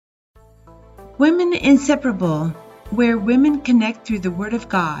Women Inseparable, where women connect through the Word of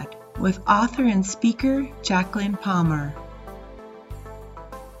God, with author and speaker Jacqueline Palmer.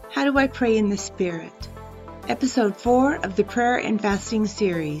 How do I pray in the Spirit? Episode 4 of the Prayer and Fasting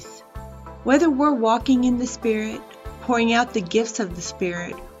series. Whether we're walking in the Spirit, pouring out the gifts of the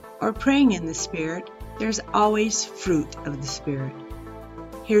Spirit, or praying in the Spirit, there's always fruit of the Spirit.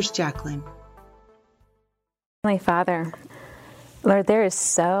 Here's Jacqueline. Heavenly Father, Lord, there is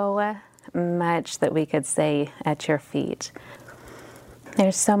so much that we could say at your feet.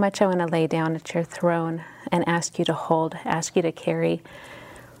 There's so much I want to lay down at your throne and ask you to hold, ask you to carry.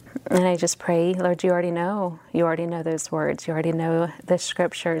 And I just pray, Lord, you already know those words. You already know the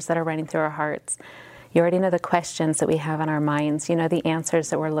scriptures that are running through our hearts. You already know the questions that we have in our minds. You know the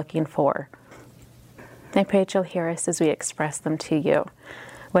answers that we're looking for. I pray that you'll hear us as we express them to you.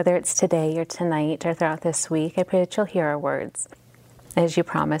 Whether it's today or tonight or throughout this week, I pray that you'll hear our words as you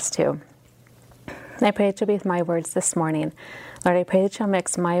promised to. I pray that you'll be with my words this morning. Lord, I pray that you'll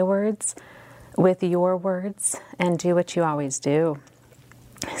mix my words with your words and do what you always do.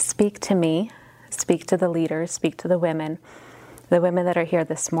 Speak to me, speak to the leaders, speak to the women that are here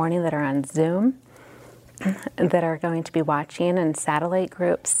this morning, that are on Zoom, that are going to be watching in satellite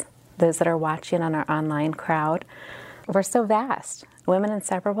groups, those that are watching on our online crowd. We're so vast. Women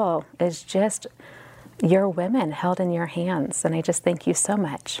Inseparable is just your women held in your hands. And I just thank you so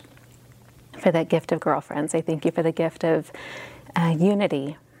much for that gift of girlfriends. I thank you for the gift of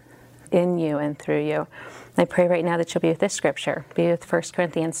unity in you and through you. I pray right now that you'll be with this scripture, be with 1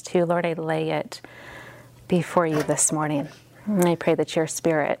 Corinthians 2. Lord, I lay it before you this morning. And I pray that your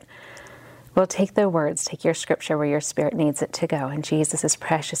Spirit will take the words, take your scripture where your Spirit needs it to go. In Jesus'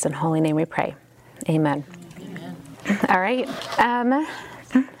 precious and holy name we pray. Amen. Amen. All right.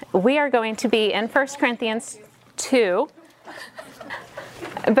 We are going to be in 1 Corinthians 2.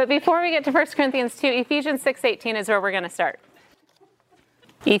 But before we get to 1 Corinthians 2, Ephesians 6:18 is where we're going to start.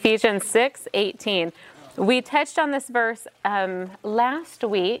 Ephesians 6:18. We touched on this verse last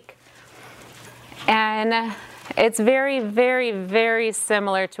week, and it's very, very, very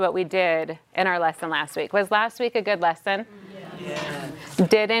similar to what we did in our lesson last week. Was last week a good lesson? Yes.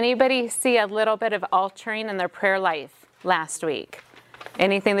 Did anybody see a little bit of altering in their prayer life last week?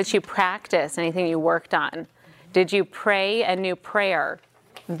 Anything that you practiced, anything you worked on? Did you pray a new prayer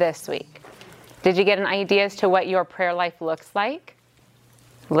this week? Did you get an idea as to what your prayer life looks like?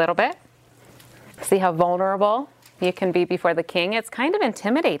 A little bit? See how vulnerable you can be before the King? It's kind of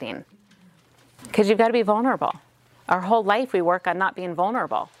intimidating because you've got to be vulnerable. Our whole life we work on not being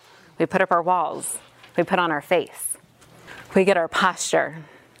vulnerable. We put up our walls. We put on our face. We get our posture.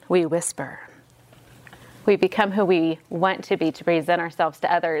 We whisper. We become who we want to be to present ourselves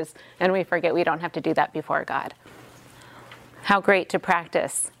to others, and we forget we don't have to do that before God. How great to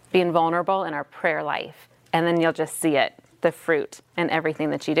practice being vulnerable in our prayer life, and then you'll just see it, the fruit in everything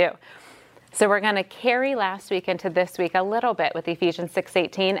that you do. So we're going to carry last week into this week a little bit with Ephesians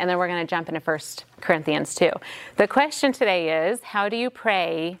 6:18, and then we're going to jump into 1 Corinthians 2. The question today is, how do you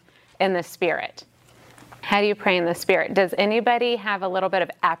pray in the Spirit? How do you pray in the Spirit? Does anybody have a little bit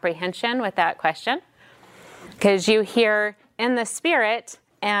of apprehension with that question? Because you hear in the Spirit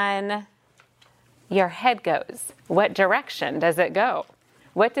and your head goes. What direction does it go?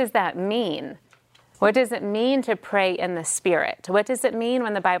 What does that mean? What does it mean to pray in the Spirit? What does it mean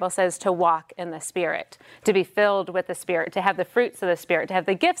when the Bible says to walk in the Spirit, to be filled with the Spirit, to have the fruits of the Spirit, to have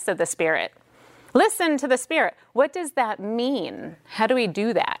the gifts of the Spirit? Listen to the Spirit. What does that mean? How do we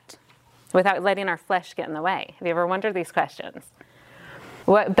do that without letting our flesh get in the way? Have you ever wondered these questions?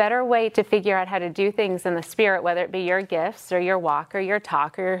 What better way to figure out how to do things in the Spirit, whether it be your gifts or your walk or your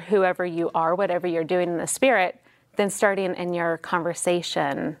talk or whoever you are, whatever you're doing in the Spirit, than starting in your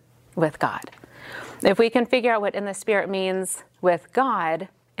conversation with God? If we can figure out what in the Spirit means with God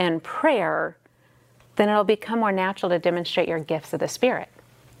and prayer, then it'll become more natural to demonstrate your gifts of the Spirit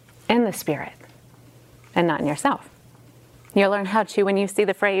in the Spirit and not in yourself. You'll learn how to, when you see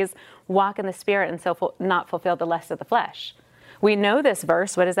the phrase, walk in the Spirit and so not fulfill the lust of the flesh. We know this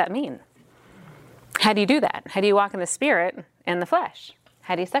verse. What does that mean? How do you do that? How do you walk in the Spirit and the flesh?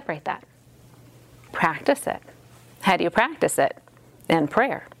 How do you separate that? Practice it. How do you practice it? In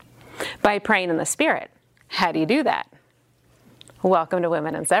prayer. By praying in the Spirit. How do you do that? Welcome to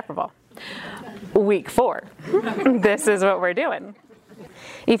Women Inseparable. Week 4. This is what we're doing.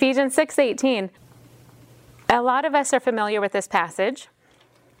 Ephesians 6:18. A lot of us are familiar with this passage,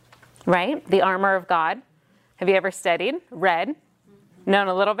 right? The armor of God. Have you ever studied, read, known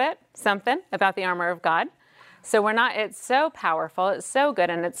a little bit, something about the armor of God? So it's so powerful, it's so good,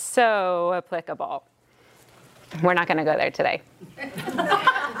 and it's so applicable. We're not going to go there today.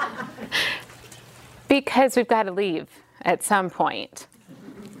 Because we've got to leave at some point.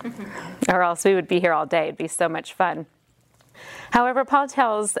 Or else we would be here all day. It'd be so much fun. However, Paul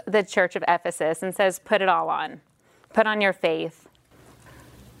tells the church of Ephesus and says, put it all on. Put on your faith.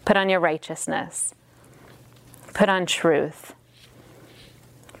 Put on your righteousness. Put on truth.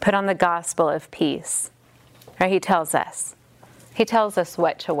 Put on the gospel of peace. Right? He tells us. He tells us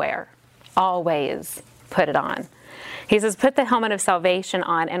what to wear. Always put it on. He says, put the helmet of salvation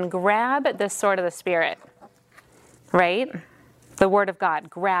on and grab the sword of the Spirit. Right? The word of God.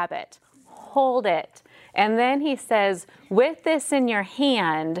 Grab it. Hold it. And then he says, with this in your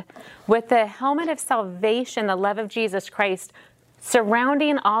hand, with the helmet of salvation, the love of Jesus Christ,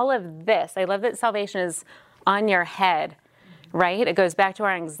 surrounding all of this. I love that salvation is on your head, right? It goes back to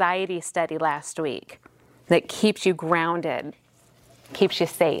our anxiety study last week. That keeps you grounded, keeps you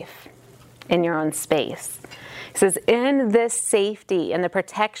safe in your own space. He says, in this safety and the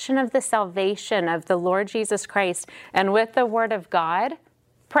protection of the salvation of the Lord Jesus Christ and with the word of God,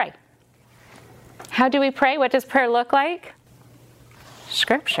 pray. How do we pray? What does prayer look like?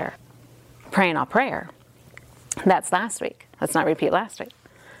 Scripture. Praying all prayer. That's last week. Let's not repeat last week.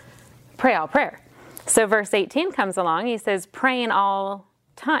 Pray all prayer. So verse 18 comes along. He says, praying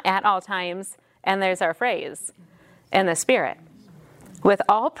at all times, and there's our phrase, in the Spirit. With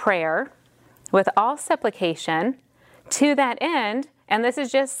all prayer, with all supplication, to that end, and this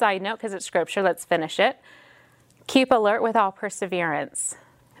is just side note because it's Scripture, let's finish it. Keep alert with all perseverance,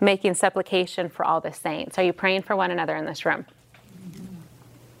 making supplication for all the saints. Are you praying for one another in this room?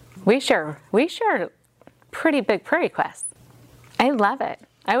 We share pretty big prayer requests. I love it.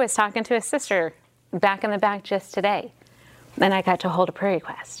 I was talking to a sister back in the back just today, and I got to hold a prayer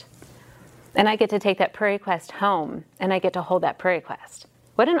request. And I get to take that prayer request home, and I get to hold that prayer request.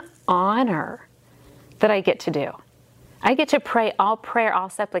 What an honor that I get to do. I get to pray all prayer, all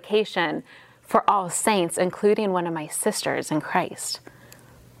supplication for all saints, including one of my sisters in Christ.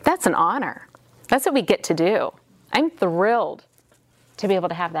 That's an honor. That's what we get to do. I'm thrilled to be able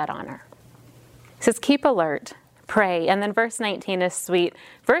to have that honor. It says, keep alert, pray. And then verse 19 is sweet.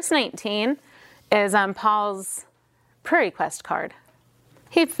 Verse 19 is on Paul's prayer request card.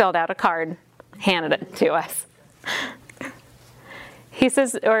 He filled out a card, handed it to us. He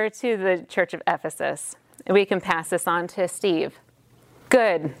says, or to the church of Ephesus, we can pass this on to Steve.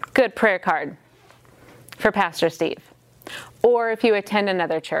 Good prayer card for Pastor Steve. Or if you attend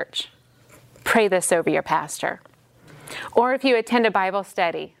another church, pray this over your pastor. Or if you attend a Bible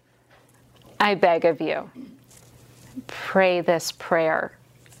study, I beg of you, pray this prayer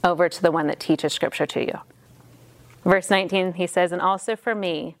over to the one that teaches Scripture to you. Verse 19, he says, and also for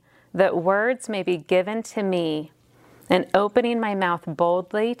me, that words may be given to me, and opening my mouth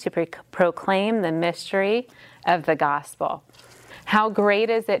boldly to proclaim the mystery of the gospel. How great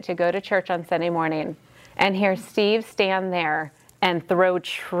is it to go to church on Sunday morning and hear Steve stand there and throw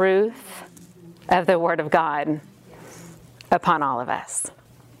truth of the Word of God upon all of us.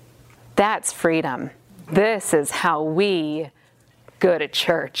 That's freedom. This is how we go to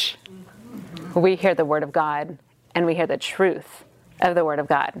church. We hear the Word of God and we hear the truth of the Word of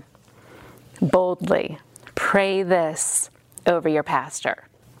God. Boldly pray this over your pastor.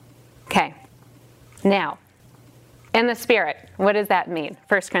 Okay. Now, in the Spirit, what does that mean?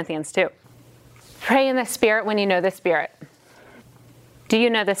 1 Corinthians 2. Pray in the Spirit when you know the Spirit. Do you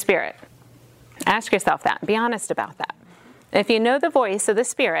know the Spirit? Ask yourself that. Be honest about that. If you know the voice of the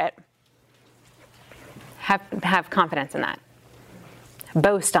Spirit, have confidence in that.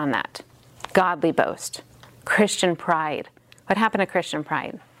 Boast on that. Godly boast. Christian pride. What happened to Christian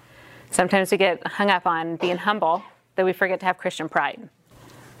pride? Sometimes we get hung up on being humble that we forget to have Christian pride.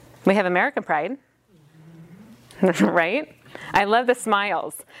 We have American pride, right? I love the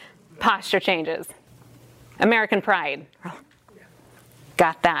smiles. Posture changes. American pride.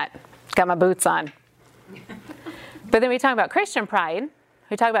 Got that. Got my boots on. But then we talk about Christian pride.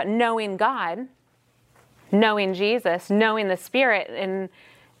 We talk about knowing God, knowing Jesus, knowing the Spirit,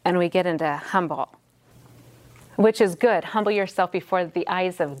 and we get into humble, which is good. Humble yourself before the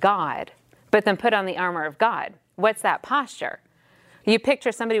eyes of God, but then put on the armor of God. What's that posture? You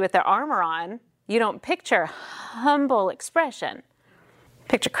picture somebody with their armor on. You don't picture humble expression.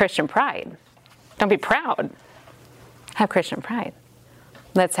 Picture Christian pride. Don't be proud. Have Christian pride.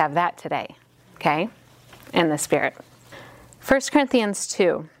 Let's have that today, okay? In the Spirit. 1 Corinthians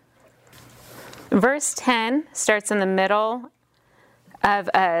 2. Verse 10 starts in the middle of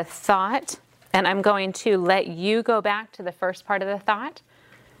a thought, and I'm going to let you go back to the first part of the thought,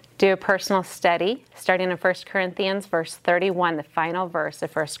 do a personal study, starting in 1 Corinthians, verse 31, the final verse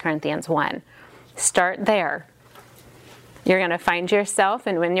of 1 Corinthians 1. Start there. You're going to find yourself,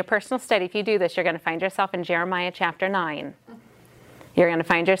 and in your personal study, if you do this, you're going to find yourself in Jeremiah chapter 9. You're going to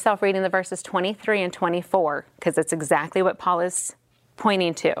find yourself reading the verses 23 and 24, because it's exactly what Paul is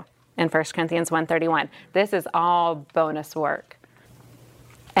pointing to in 1 Corinthians 1:31. This is all bonus work.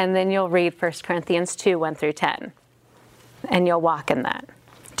 And then you'll read 1 Corinthians 2, 1 through 10, and you'll walk in that.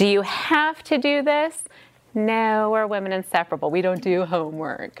 Do you have to do this? No, we're women inseparable. We don't do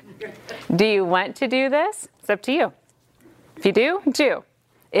homework. Do you want to do this? It's up to you. If you do, do.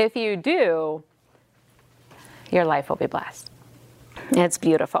 If you do, your life will be blessed. It's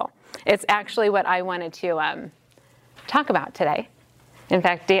beautiful. It's actually what I wanted to talk about today. In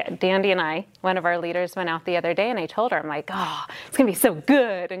fact, Dandy and I, one of our leaders, went out the other day, and I told her, I'm like, oh, it's going to be so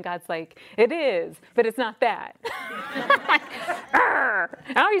good. And God's like, it is, but it's not that.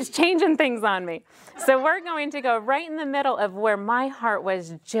 Always changing things on me. So we're going to go right in the middle of where my heart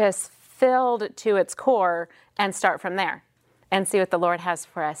was just filled to its core and start from there and see what the Lord has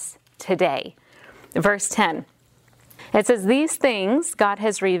for us today. Verse 10. It says, these things God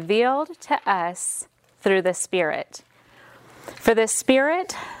has revealed to us through the Spirit. For the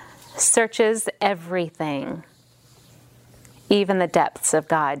Spirit searches everything, even the depths of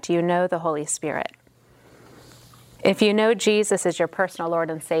God. Do you know the Holy Spirit? If you know Jesus as your personal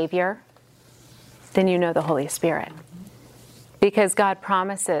Lord and Savior, then you know the Holy Spirit. Because God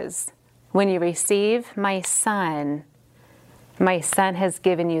promises, when you receive my Son has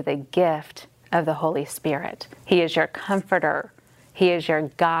given you the gift of the Holy Spirit. He is your comforter. He is your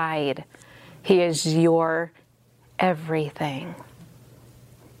guide. He is your everything.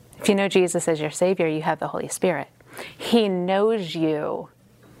 If you know Jesus as your Savior, you have the Holy Spirit. He knows you.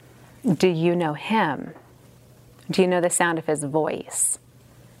 Do you know Him? Do you know the sound of His voice?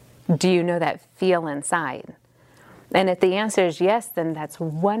 Do you know that feel inside? And if the answer is yes, then that's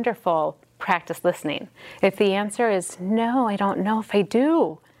wonderful. Practice listening. If the answer is no, I don't know if I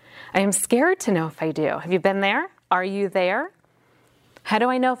do. I am scared to know if I do. Have you been there? Are you there? How do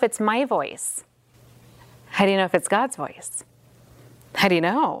I know if it's my voice? How do you know if it's God's voice? How do you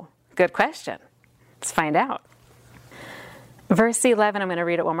know? Good question. Let's find out. Verse 11, I'm going to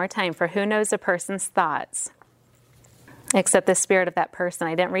read it one more time. For who knows a person's thoughts except the spirit of that person?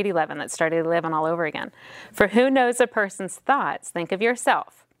 I didn't read 11. That started 11 all over again. For who knows a person's thoughts? Think of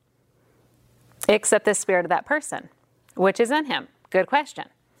yourself. Except the spirit of that person, which is in him. Good question.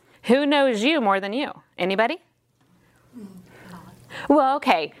 Who knows you more than you? Anybody? Well,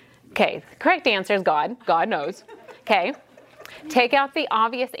 okay. Okay, the correct answer is God. God knows. Okay, take out the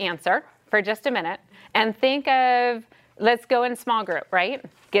obvious answer for just a minute and think of, let's go in small group, right?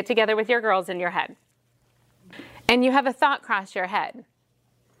 Get together with your girls in your head. And you have a thought cross your head.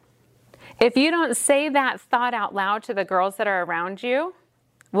 If you don't say that thought out loud to the girls that are around you,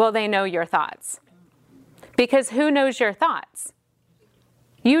 will they know your thoughts? Because who knows your thoughts?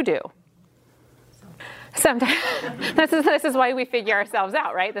 You do. Sometimes this is why we figure ourselves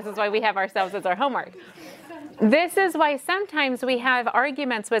out, right? This is why we have ourselves as our homework. This is why sometimes we have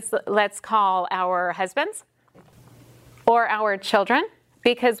arguments with, let's call our husbands or our children,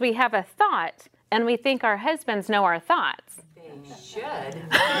 because we have a thought and we think our husbands know our thoughts. They should.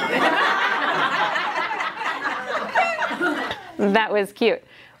 That was cute.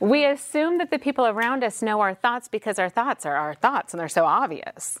 We assume that the people around us know our thoughts because our thoughts are our thoughts and they're so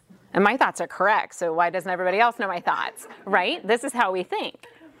obvious. And my thoughts are correct, so why doesn't everybody else know my thoughts, right? This is how we think.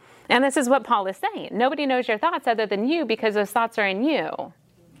 And this is what Paul is saying. Nobody knows your thoughts other than you because those thoughts are in you.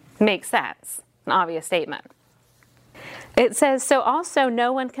 Makes sense. An obvious statement. It says, so also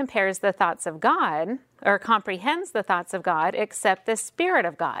no one compares the thoughts of God or comprehends the thoughts of God except the Spirit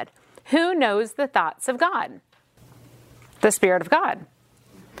of God. Who knows the thoughts of God? The Spirit of God.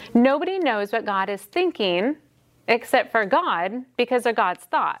 Nobody knows what God is thinking except for God because they're God's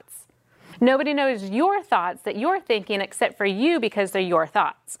thoughts. Nobody knows your thoughts that you're thinking except for you because they're your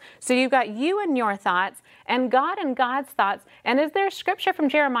thoughts. So you've got you and your thoughts and God's thoughts. And is there scripture from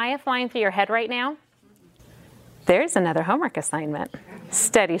Jeremiah flying through your head right now? There's another homework assignment.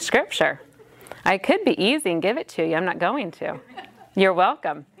 Study scripture. I could be easy and give it to you. I'm not going to. You're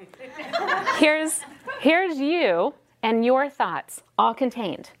welcome. Here's you and your thoughts all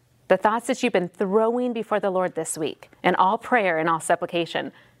contained. The thoughts that you've been throwing before the Lord this week in all prayer and all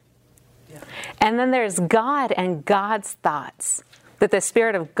supplication. Yeah. And then there's God and God's thoughts that the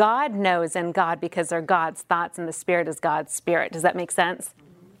Spirit of God knows in God because they're God's thoughts and the Spirit is God's Spirit. Does that make sense?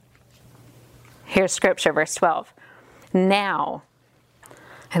 Here's scripture, verse 12. Now,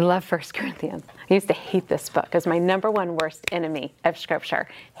 I love 1 Corinthians. I used to hate this book. It was my number one worst enemy of scripture.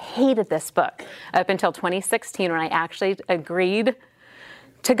 Hated this book up until 2016 when I actually agreed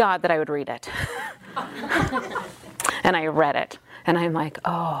to God that I would read it. And I read it, and I'm like,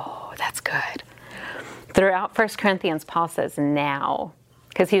 oh, that's good. Throughout 1 Corinthians, Paul says now,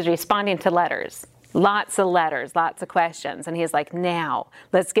 because he's responding to letters, lots of questions. And he's like, now,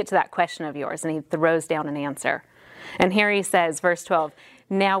 let's get to that question of yours. And he throws down an answer. And here he says, verse 12,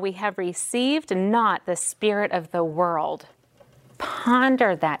 now we have received not the spirit of the world.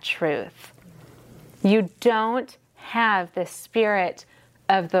 Ponder that truth. You don't have the spirit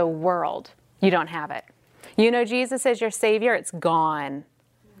of the world. You don't have it. You know Jesus is your Savior, it's gone.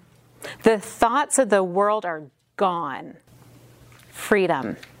 The thoughts of the world are gone.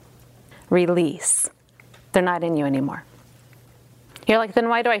 Freedom. Release. They're not in you anymore. You're like, then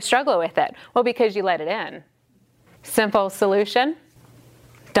why do I struggle with it? Well, because you let it in. Simple solution,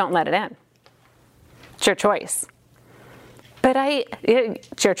 don't let it in. It's your choice. But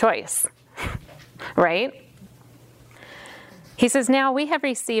it's your choice, right? He says, now we have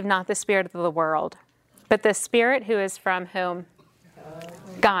received not the spirit of the world, but the Spirit who is from whom?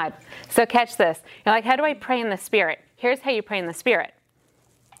 God. So catch this. You're like, how do I pray in the Spirit? Here's how you pray in the Spirit.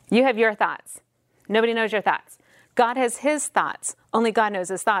 You have your thoughts. Nobody knows your thoughts. God has his thoughts. Only God knows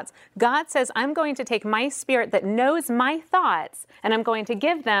his thoughts. God says, I'm going to take my spirit that knows my thoughts, and I'm going to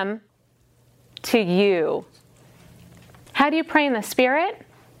give them to you. How do you pray in the Spirit?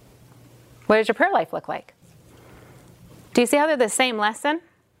 What does your prayer life look like? Do you see how they're the same lesson?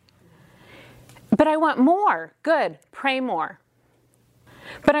 But I want more. Good. Pray more.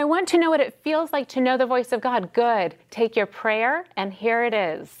 But I want to know what it feels like to know the voice of God. Good. Take your prayer, and here it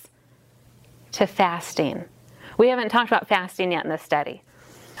is, to fasting. We haven't talked about fasting yet in this study.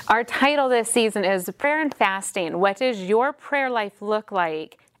 Our title this season is Prayer and Fasting. What does your prayer life look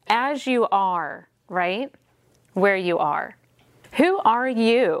like as you are, right? Where you are. Who are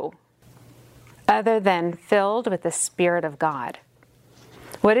you other than filled with the Spirit of God?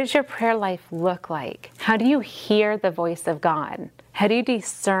 What does your prayer life look like? How do you hear the voice of God? How do you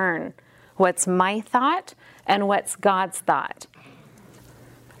discern what's my thought and what's God's thought?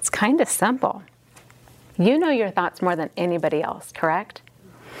 It's kind of simple. You know your thoughts more than anybody else, correct?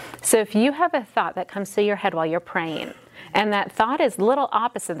 So if you have a thought that comes to your head while you're praying, and that thought is little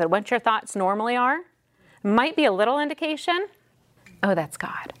opposite than what your thoughts normally are, might be a little indication, oh, that's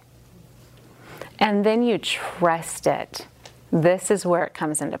God. And then you trust it. This is where it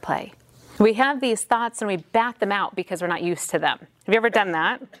comes into play. We have these thoughts and we bat them out because we're not used to them. Have you ever done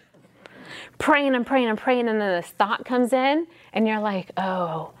that? Praying and praying and praying, and then this thought comes in, and you're like,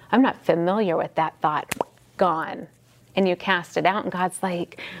 oh, I'm not familiar with that thought. Gone. And you cast it out, and God's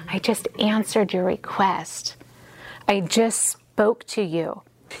like, I just answered your request. I just spoke to you.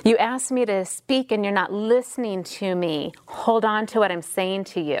 You asked me to speak, and you're not listening to me. Hold on to what I'm saying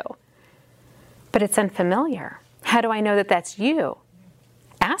to you. But it's unfamiliar. How do I know that that's you?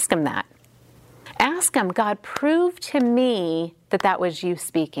 Ask him that. Ask him, God, prove to me that that was you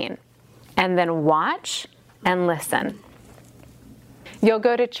speaking. And then watch and listen. You'll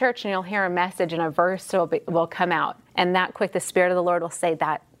go to church and you'll hear a message and a verse will come out. And that quick, the Spirit of the Lord will say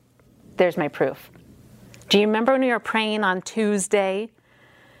that, there's my proof. Do you remember when we were praying on Tuesday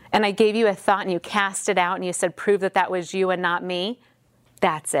and I gave you a thought and you cast it out and you said, prove that that was you and not me?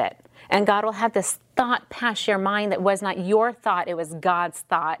 That's it. And God will have this thought pass your mind that was not your thought, it was God's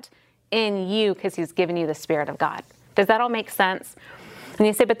thought in you because he's given you the Spirit of God. Does that all make sense? And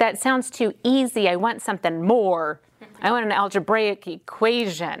you say, but that sounds too easy. I want something more. I want an algebraic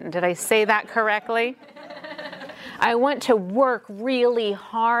equation. Did I say that correctly? I want to work really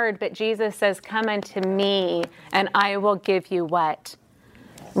hard, but Jesus says, come unto me and I will give you what?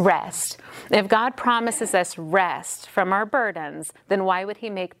 Rest. If God promises us rest from our burdens, then why would he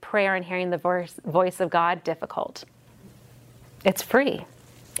make prayer and hearing the voice of God difficult? It's free.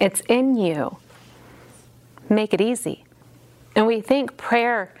 It's in you. Make it easy. And we think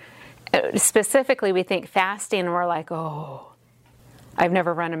prayer, specifically we think fasting, and we're like, oh, I've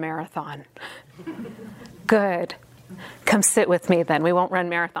never run a marathon. Good. Come sit with me then. We won't run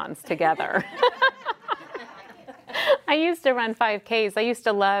marathons together. I used to run 5Ks. I used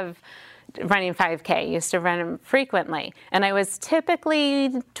to love running 5K. I used to run them frequently. And I was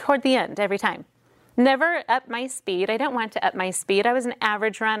typically toward the end every time. Never up my speed. I didn't want to up my speed. I was an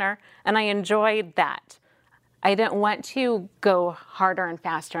average runner, and I enjoyed that. I didn't want to go harder and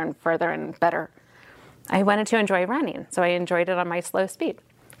faster and further and better. I wanted to enjoy running, so I enjoyed it on my slow speed,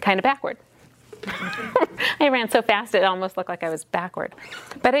 kind of backward. I ran so fast it almost looked like I was backward.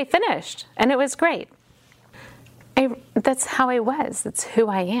 But I finished, and it was great. That's how I was. That's who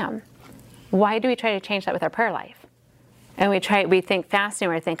I am. Why do we try to change that with our prayer life? And we think fasting,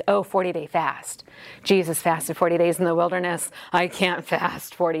 we think, 40-day fast. Jesus fasted 40 days in the wilderness. I can't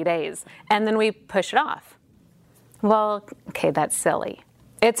fast 40 days. And then we push it off. Well, okay, that's silly.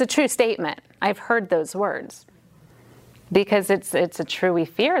 It's a true statement. I've heard those words because it's a true, we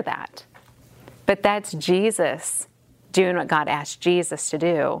fear that. But that's Jesus doing what God asked Jesus to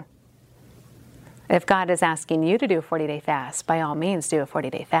do. If God is asking you to do a 40-day fast, by all means do a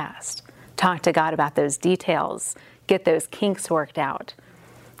 40-day fast. Talk to God about those details. Get those kinks worked out.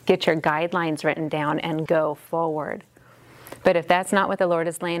 Get your guidelines written down and go forward. But if that's not what the Lord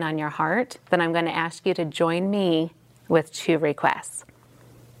is laying on your heart, then I'm going to ask you to join me with 2 requests.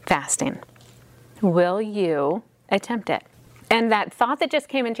 Fasting. Will you attempt it? And that thought that just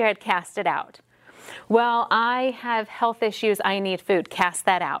came into your head, cast it out. Well, I have health issues, I need food. Cast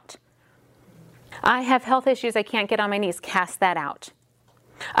that out. I have health issues, I can't get on my knees. Cast that out.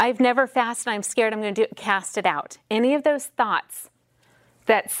 I've never fasted, I'm scared I'm going to do it. Cast it out. Any of those thoughts,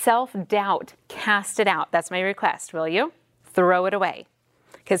 that self-doubt, cast it out. That's my request, will you? Throw it away.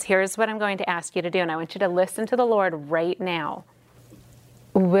 Because here's what I'm going to ask you to do, and I want you to listen to the Lord right now.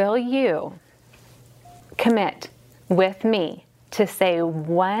 Will you commit with me to say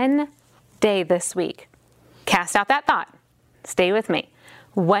one day this week? Cast out that thought. Stay with me.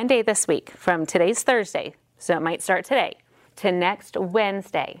 One day this week, from today's Thursday, so it might start today, to next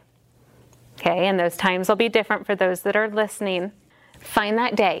Wednesday. Okay, and those times will be different for those that are listening. Find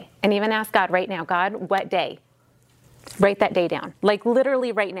that day and even ask God right now, God, what day? Write that day down. Like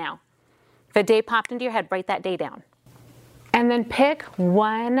literally right now. If a day popped into your head, write that day down. And then pick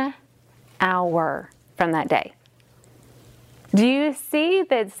 1 hour from that day. Do you see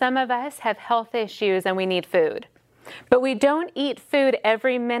that some of us have health issues and we need food? But we don't eat food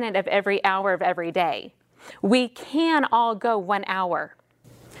every minute of every hour of every day. We can all go 1 hour.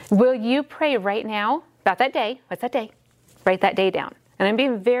 Will you pray right now about that day? What's that day? Write that day down. And I'm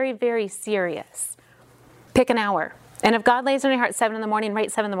being very, very serious. Pick an hour. And if God lays on your heart 7 in the morning,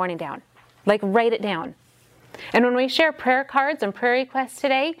 write 7 in the morning down. Like write it down. And when we share prayer cards and prayer requests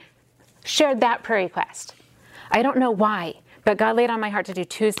today, share that prayer request. I don't know why, but God laid on my heart to do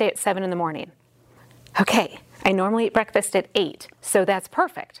Tuesday at 7 in the morning. Okay, I normally eat breakfast at 8, so that's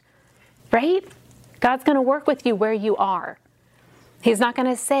perfect, right? God's going to work with you where you are. He's not going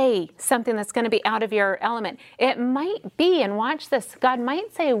to say something that's going to be out of your element. It might be, and watch this, God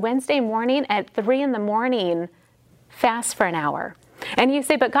might say Wednesday morning at 3 in the morning, fast for an hour. And you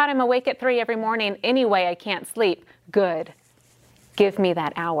say, but God, I'm awake at 3 every morning anyway, I can't sleep. Good. Give me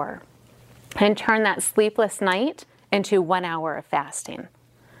that hour. And turn that sleepless night into 1 hour of fasting.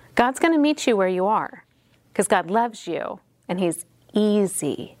 God's going to meet you where you are because God loves you and He's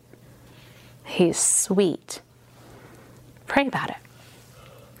easy. He's sweet. Pray about it.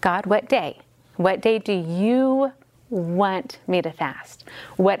 God, what day? What day do you want me to fast?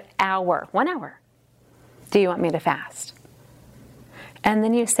 What hour? 1 hour. Do you want me to fast? And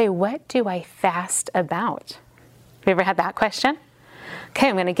then you say, what do I fast about? Have you ever had that question? Okay,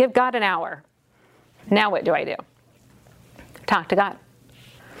 I'm going to give God an hour. Now what do I do? Talk to God.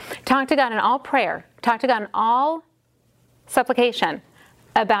 Talk to God in all prayer. Talk to God in all supplication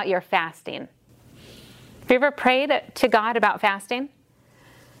about your fasting. Have you ever prayed to God about fasting?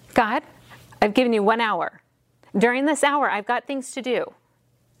 God, I've given you 1 hour. During this hour, I've got things to do,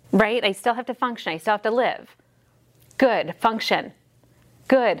 right? I still have to function. I still have to live. Good, function.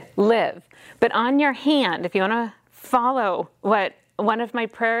 Good, live. But on your hand, if you want to follow what one of my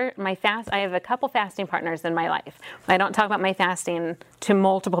fast, I have a couple fasting partners in my life. I don't talk about my fasting to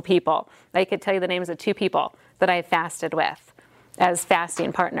multiple people. I could tell you the names of 2 people that I've fasted with as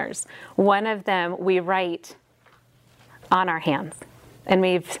fasting partners. One of them we write on our hands, and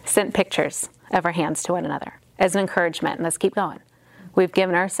we've sent pictures of our hands to one another as an encouragement. And let's keep going. We've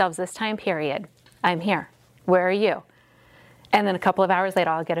given ourselves this time period. I'm here. Where are you? And then a couple of hours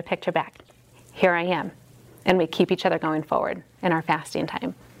later, I'll get a picture back. Here I am. And we keep each other going forward in our fasting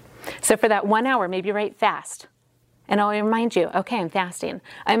time. So for that 1 hour, maybe write fast. And I'll remind you, okay, I'm fasting.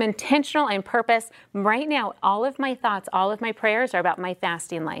 I'm intentional, I'm purpose. Right now, all of my thoughts, all of my prayers are about my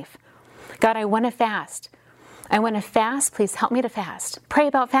fasting life. God, I want to fast. I want to fast. Please help me to fast. Pray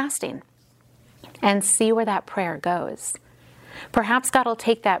about fasting and see where that prayer goes. Perhaps God will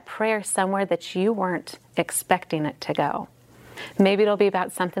take that prayer somewhere that you weren't expecting it to go. Maybe it'll be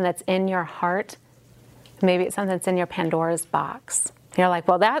about something that's in your heart. Maybe it's something that's in your Pandora's box. You're like,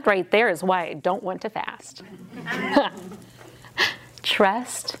 well, that right there is why I don't want to fast.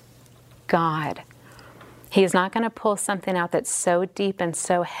 Trust God. He's not going to pull something out that's so deep and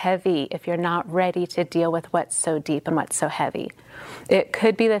so heavy if you're not ready to deal with what's so deep and what's so heavy. It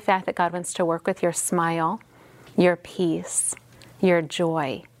could be the fact that God wants to work with your smile, your peace, your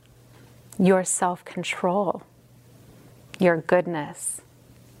joy, your self-control, your goodness,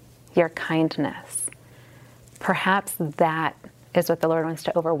 your kindness. Perhaps that is what the Lord wants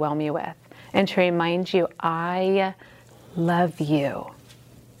to overwhelm you with, and to remind you, I love you.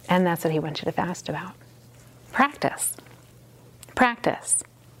 And that's what he wants you to fast about. Practice. Practice.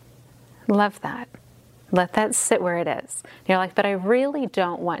 Love that. Let that sit where it is. You're like, but I really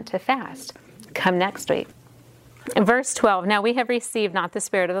don't want to fast. Come next week. In verse 12, now we have received not the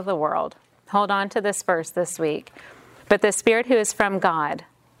spirit of the world. Hold on to this verse this week. But the Spirit who is from God,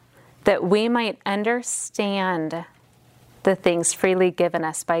 that we might understand the things freely given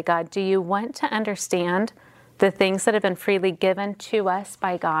us by God. Do you want to understand the things that have been freely given to us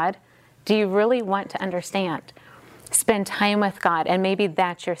by God? Do you really want to understand? Spend time with God, and maybe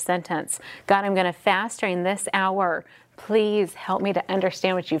that's your sentence. God, I'm going to fast during this hour. Please help me to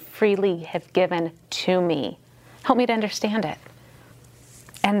understand what you freely have given to me. Help me to understand it.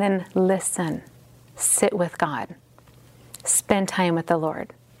 And then listen. Sit with God. Spend time with the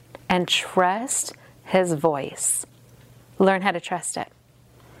Lord. And trust his voice. Learn how to trust it.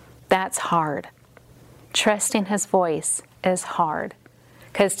 That's hard. Trusting his voice is hard.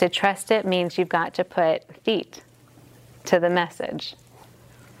 Because to trust it means you've got to put feet to the message.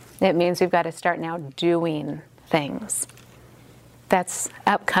 It means we've got to start now doing things. That's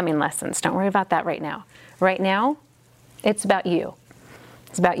upcoming lessons. Don't worry about that right now. Right now, it's about you.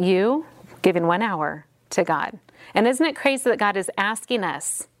 It's about you giving 1 hour to God. And isn't it crazy that God is asking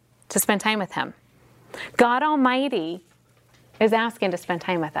us to spend time with him? God Almighty is asking to spend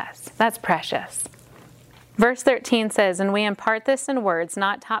time with us. That's precious. Verse 13 says, and we impart this in words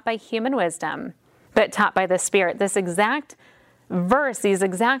not taught by human wisdom, but taught by the Spirit. This exact verse, these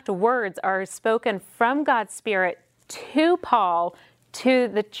exact words are spoken from God's Spirit to Paul, to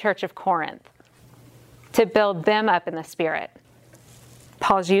the church of Corinth, to build them up in the Spirit.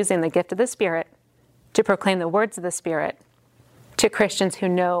 Paul's using the gift of the Spirit to proclaim the words of the Spirit to Christians who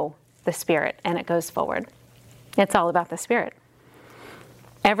know the Spirit, and it goes forward. It's all about the Spirit.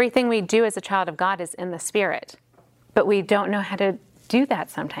 Everything we do as a child of God is in the Spirit, but we don't know how to do that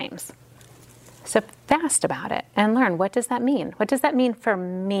sometimes. So fast about it and learn, what does that mean? What does that mean for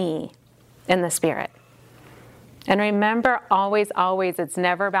me in the Spirit? And remember, always, always, it's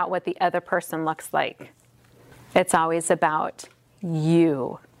never about what the other person looks like. It's always about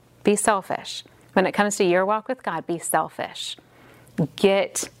you. Be selfish. When it comes to your walk with God, be selfish.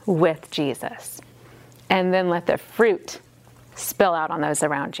 Get with Jesus. And then let the fruit spill out on those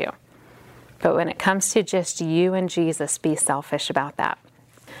around you. But when it comes to just you and Jesus, be selfish about that.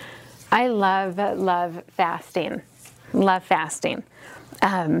 I love fasting. Love fasting.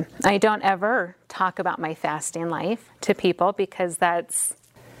 I don't ever talk about my fasting life to people because that's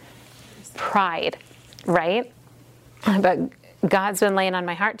pride, right? But God's been laying on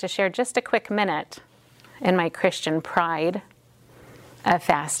my heart to share just a quick minute in my Christian pride of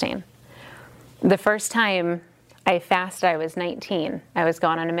fasting. The first time I fasted, I was 19. I was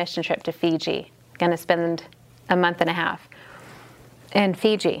going on a mission trip to Fiji, going to spend a month and a half in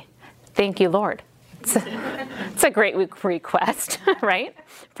Fiji. Thank you, Lord. It's a great request, right?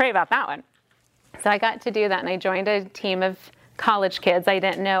 Pray about that one. So I got to do that, and I joined a team of college kids. I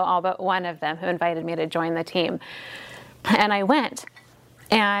didn't know all but one of them who invited me to join the team. And I went,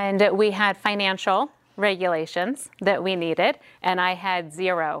 and we had financial regulations that we needed, and I had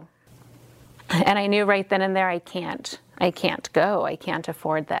zero. And I knew right then and there, I can't go. I can't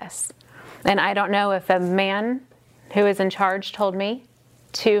afford this. And I don't know if a man who is in charge told me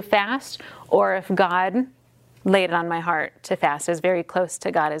to fast, or if God laid it on my heart to fast. I was very close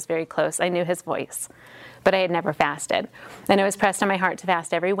to God. I was very close. I knew his voice, but I had never fasted. And it was pressed on my heart to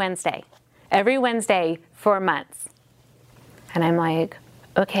fast every Wednesday for months. And I'm like,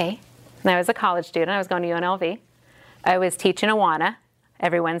 okay. And I was a college student. I was going to UNLV. I was teaching Awana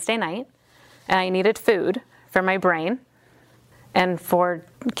every Wednesday night. And I needed food for my brain and for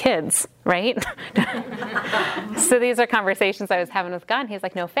kids, right? So these are conversations I was having with God. And he's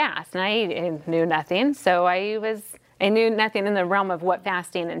like, no, fast. And I knew nothing. So I knew nothing in the realm of what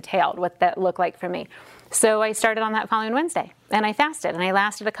fasting entailed, what that looked like for me. So I started on that following Wednesday. And I fasted. And I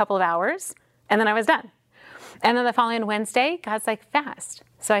lasted a couple of hours. And then I was done. And then the following Wednesday, God's like, fast.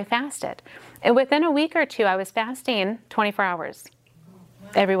 So I fasted. And within a week or two, I was fasting 24 hours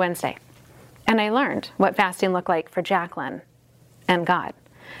every Wednesday. And I learned what fasting looked like for Jacqueline and God.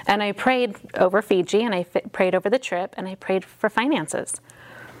 And I prayed over Fiji, and I prayed over the trip, and I prayed for finances.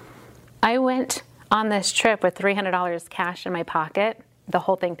 I went on this trip with $300 cash in my pocket, the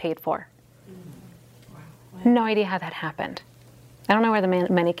whole thing paid for. No idea how that happened. I don't know where the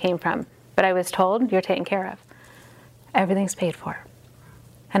money came from, but I was told, you're taken care of. Everything's paid for.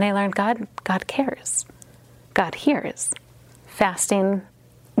 And I learned God cares. God hears. Fasting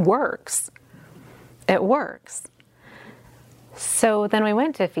works. It works. So then we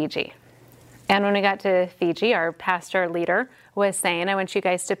went to Fiji. And when we got to Fiji, our pastor leader was saying, I want you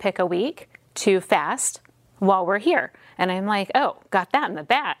guys to pick a week to fast while we're here. And I'm like, oh, got that in the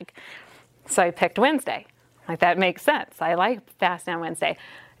bag. So I picked Wednesday. Like, that makes sense. I like fasting on Wednesday.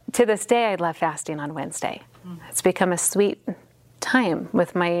 To this day, I love fasting on Wednesday. It's become a sweet time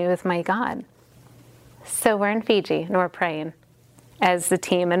with my God. So we're in Fiji and we're praying as the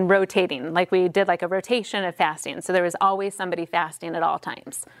team and rotating. Like, we did like a rotation of fasting. So there was always somebody fasting at all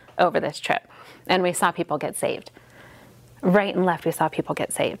times over this trip. And we saw people get saved. Right and left, we saw people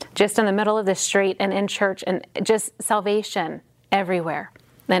get saved. Just in the middle of the street and in church, and just salvation everywhere.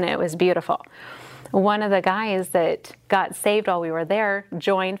 And it was beautiful. One of the guys that got saved while we were there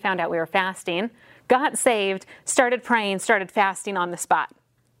joined, found out we were fasting, got saved, started praying, started fasting on the spot.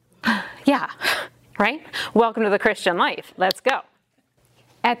 Yeah, right? Welcome to the Christian life. Let's go.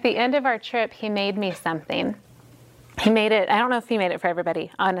 At the end of our trip, he made me something. He made it, I don't know if he made it for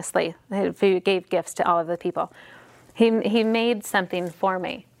everybody, honestly. He gave gifts to all of the people. He made something for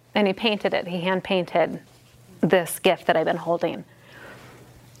me, and he painted it. He hand painted this gift that I've been holding.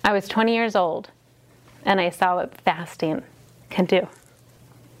 I was 20 years old, and I saw what fasting can do.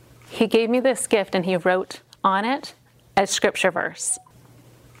 He gave me this gift, and he wrote on it a scripture verse.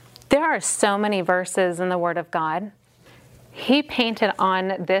 There are so many verses in the Word of God. He painted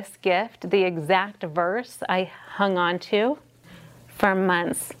on this gift the exact verse I hung on to for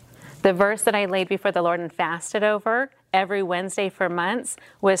months. The verse that I laid before the Lord and fasted over every Wednesday for months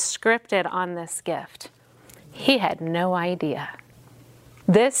was scripted on this gift. He had no idea.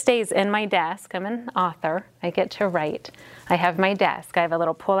 This stays in my desk. I'm an author. I get to write. I have my desk. I have a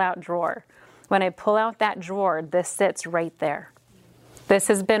little pull-out drawer. When I pull out that drawer, this sits right there. This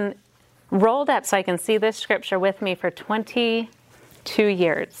has been rolled up so I can see this scripture with me for 22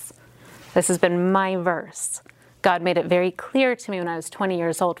 years. This has been my verse. God made it very clear to me when I was 20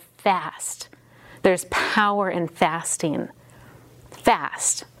 years old, fast. There's power in fasting.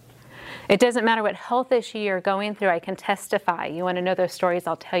 Fast. It doesn't matter what health issue you're going through, I can testify. You want to know those stories,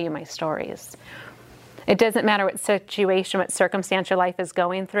 I'll tell you my stories. It doesn't matter what situation, what circumstance your life is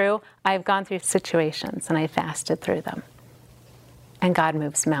going through. I've gone through situations and I fasted through them. And God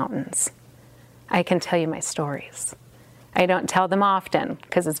moves mountains. I can tell you my stories. I don't tell them often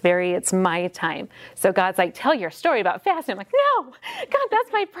because it's my time. So God's like, tell your story about fasting. I'm like, no, God,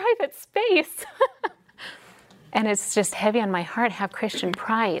 that's my private space. And it's just heavy on my heart, have Christian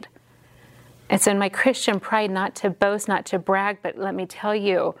pride. It's in my Christian pride not to boast, not to brag, but let me tell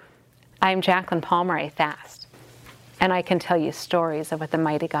you, I'm Jacqueline Palmer, I fast. And I can tell you stories of what the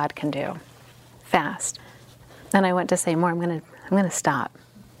mighty God can do. Fast. And I want to say more. I'm going to stop.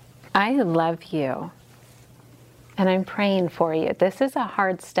 I love you. And I'm praying for you. This is a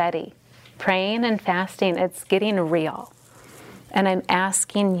hard study. Praying and fasting, it's getting real. And I'm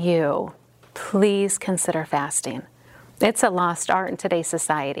asking you, please consider fasting. It's a lost art in today's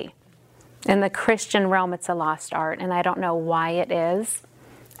society. In the Christian realm, it's a lost art. And I don't know why it is.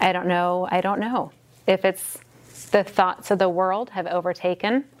 I don't know if it's the thoughts of the world have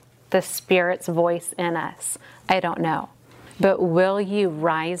overtaken the Spirit's voice in us. I don't know. But will you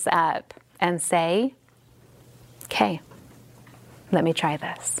rise up and say, okay, let me try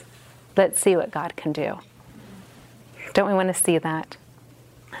this. Let's see what God can do. Don't we want to see that?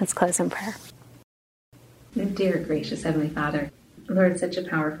 Let's close in prayer. Dear gracious Heavenly Father, Lord, such a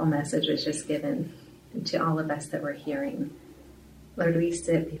powerful message was just given to all of us that we're hearing. Lord, we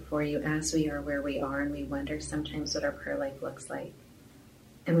sit before you as we are where we are, and we wonder sometimes what our prayer life looks like.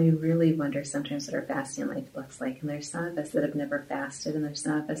 And we really wonder sometimes what our fasting life looks like. And there's some of us that have never fasted, and there's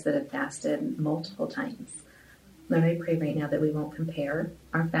some of us that have fasted multiple times. Lord, I pray right now that we won't compare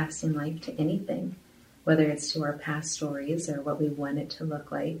our fasting life to anything, whether it's to our past stories or what we want it to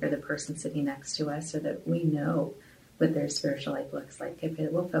look like, or the person sitting next to us, or that we know what their spiritual life looks like. I pray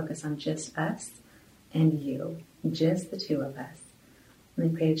that we'll focus on just us and you, just the two of us. And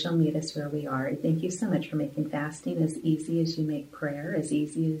I pray that you'll meet us where we are. And thank you so much for making fasting as easy as you make prayer, as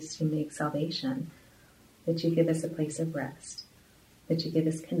easy as you make salvation, that you give us a place of rest, that you give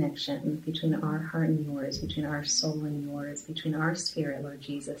us connection between our heart and yours, between our soul and yours, between our spirit, Lord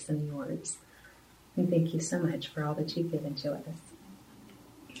Jesus, and yours. We thank you so much for all that you've given to us.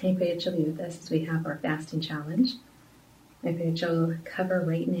 I pray that you'll be with us as we have our fasting challenge. I pray that you'll cover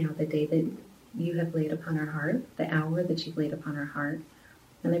right now the day that you have laid upon our heart, the hour that you've laid upon our heart.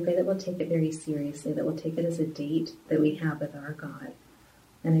 And I pray that we'll take it very seriously, that we'll take it as a date that we have with our God.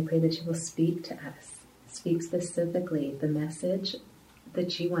 And I pray that you will speak to us, speak specifically the message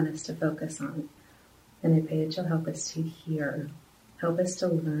that you want us to focus on. And I pray that you'll help us to hear, help us to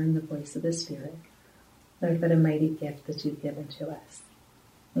learn the voice of the Spirit. Lord, what a mighty gift that you've given to us.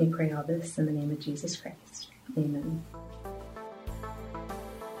 We pray all this in the name of Jesus Christ. Amen.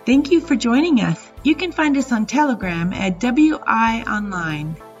 Thank you for joining us. You can find us on Telegram at WI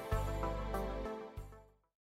Online.